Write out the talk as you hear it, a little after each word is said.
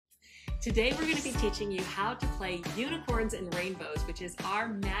Today we're going to be teaching you how to play Unicorns and Rainbows, which is our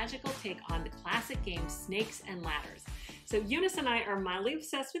magical take on the classic game Snakes and Ladders. So Eunice and I are mildly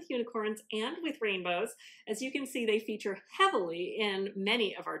obsessed with unicorns and with rainbows. As you can see, they feature heavily in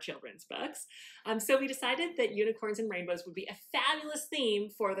many of our children's books. So we decided that unicorns and rainbows would be a fabulous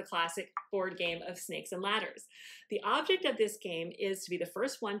theme for the classic board game of Snakes and Ladders. The object of this game is to be the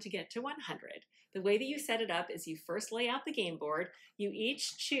first one to get to 100. The way that you set it up is you first lay out the game board. You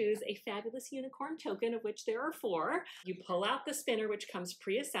each choose a fabulous unicorn token, of which there are 4. You pull out the spinner, which comes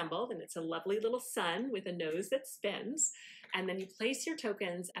pre-assembled, and it's a lovely little sun with a nose that spins. And then you place your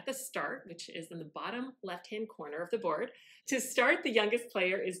tokens at the start, which is in the bottom left-hand corner of the board. To start, the youngest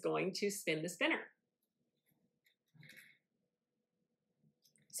player is going to spin the spinner.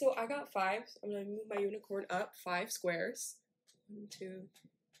 So I got 5. So I'm going to move my unicorn up 5 squares. 1,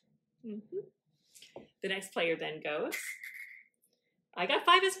 2. The next player then goes. I got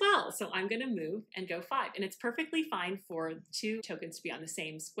 5 as well, so I'm going to move and go 5. And it's perfectly fine for 2 tokens to be on the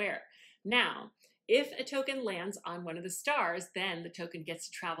same square. Now, if a token lands on one of the stars, then the token gets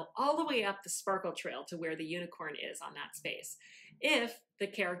to travel all the way up the sparkle trail to where the unicorn is on that space. If the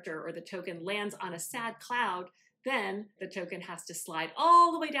character or the token lands on a sad cloud, then the token has to slide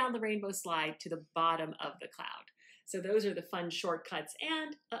all the way down the rainbow slide to the bottom of the cloud. So those are the fun shortcuts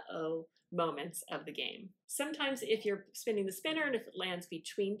and, moments of the game. Sometimes if you're spinning the spinner and if it lands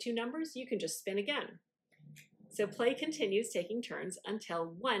between 2 numbers, you can just spin again. So play continues, taking turns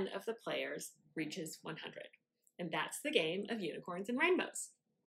until one of the players reaches 100. And that's the game of Unicorns and Rainbows.